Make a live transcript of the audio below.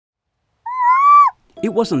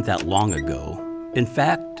It wasn't that long ago. In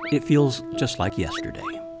fact, it feels just like yesterday.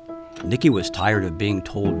 Nikki was tired of being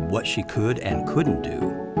told what she could and couldn't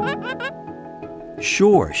do.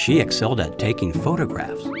 Sure, she excelled at taking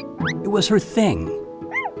photographs. It was her thing.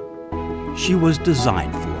 She was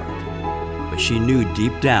designed for it, but she knew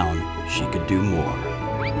deep down she could do more.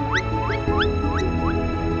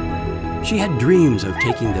 She had dreams of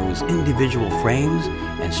taking those individual frames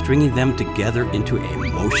and stringing them together into a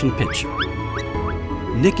motion picture.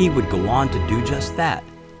 Nikki would go on to do just that,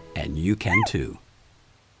 and you can too.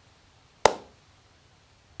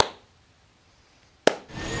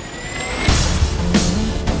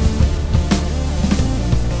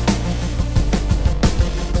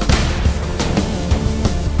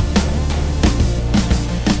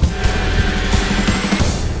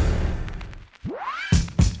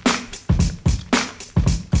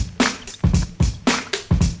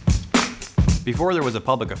 Before there was a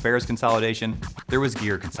public affairs consolidation, there was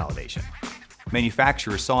gear consolidation.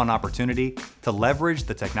 Manufacturers saw an opportunity to leverage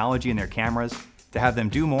the technology in their cameras to have them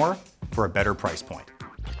do more for a better price point.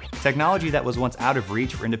 Technology that was once out of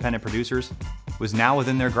reach for independent producers was now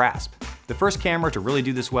within their grasp. The first camera to really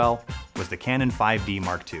do this well was the Canon 5D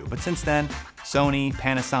Mark II, but since then, Sony,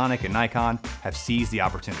 Panasonic, and Nikon have seized the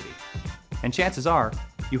opportunity. And chances are,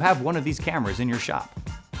 you have one of these cameras in your shop.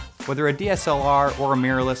 Whether a DSLR or a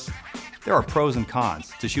mirrorless, there are pros and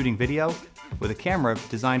cons to shooting video with a camera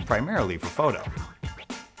designed primarily for photo.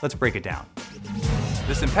 Let's break it down.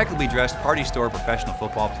 This impeccably dressed party store professional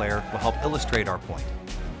football player will help illustrate our point.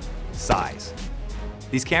 Size.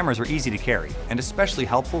 These cameras are easy to carry and especially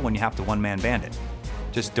helpful when you have to one-man band it.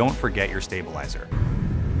 Just don't forget your stabilizer.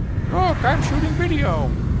 Look, I'm shooting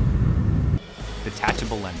video.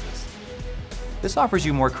 Detachable lenses. This offers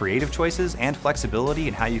you more creative choices and flexibility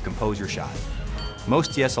in how you compose your shot.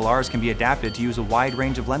 Most DSLRs can be adapted to use a wide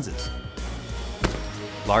range of lenses.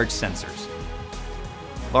 Large sensors.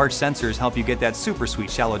 Large sensors help you get that super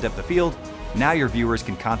sweet shallow depth of field. Now your viewers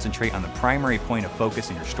can concentrate on the primary point of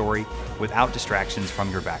focus in your story without distractions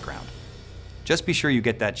from your background. Just be sure you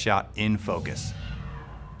get that shot in focus.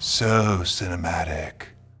 So cinematic.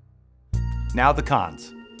 Now the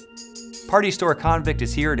cons. Party Store Convict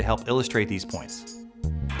is here to help illustrate these points.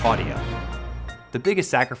 Audio. The biggest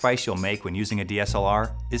sacrifice you'll make when using a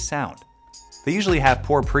DSLR is sound. They usually have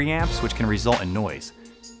poor preamps, which can result in noise,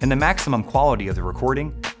 and the maximum quality of the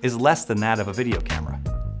recording is less than that of a video camera.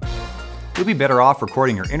 You'll be better off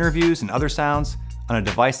recording your interviews and other sounds on a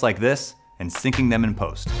device like this and syncing them in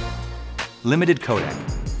post. Limited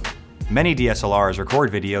codec. Many DSLRs record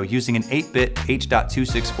video using an 8-bit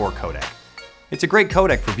H.264 codec. It's a great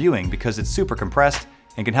codec for viewing because it's super compressed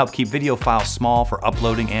and can help keep video files small for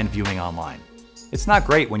uploading and viewing online. It's not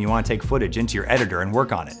great when you want to take footage into your editor and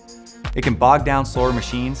work on it. It can bog down slower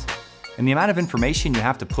machines, and the amount of information you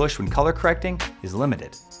have to push when color correcting is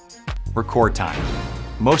limited. Record time.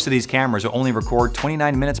 Most of these cameras will only record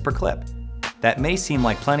 29 minutes per clip. That may seem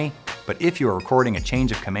like plenty, but if you are recording a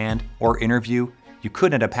change of command or interview, you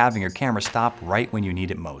could end up having your camera stop right when you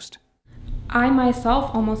need it most. I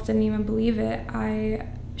myself almost didn't even believe it.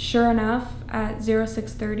 Sure enough, at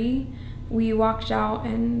 0630, we walked out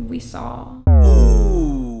and we saw.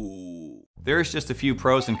 There's just a few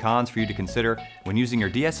pros and cons for you to consider when using your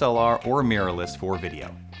DSLR or mirrorless for video.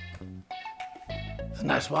 It's a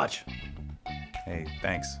nice watch. Hey,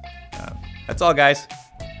 thanks. That's all, guys.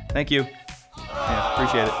 Thank you. Yeah,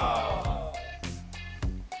 appreciate it.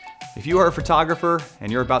 If you are a photographer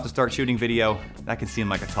and you're about to start shooting video, that can seem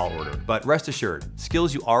like a tall order, but rest assured,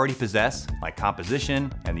 skills you already possess, like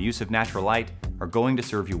composition and the use of natural light, are going to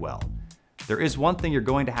serve you well. There is one thing you're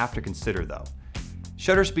going to have to consider though.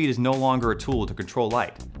 Shutter speed is no longer a tool to control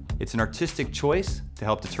light. It's an artistic choice to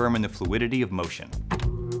help determine the fluidity of motion.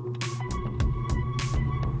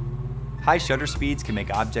 High shutter speeds can make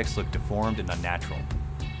objects look deformed and unnatural,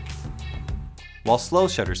 while slow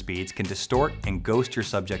shutter speeds can distort and ghost your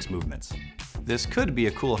subject's movements. This could be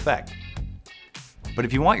a cool effect. But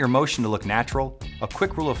if you want your motion to look natural, a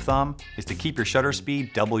quick rule of thumb is to keep your shutter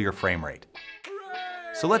speed double your frame rate.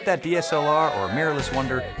 So let that DSLR or mirrorless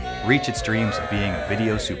wonder reach its dreams of being a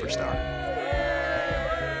video superstar.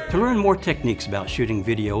 To learn more techniques about shooting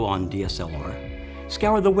video on DSLR,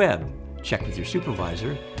 scour the web, check with your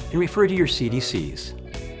supervisor, and refer to your CDCs.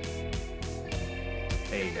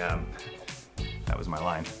 Hey, that was my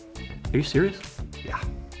line. Are you serious? Yeah.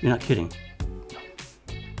 You're not kidding?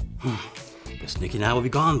 Guess Nikki and I will be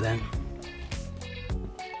gone then.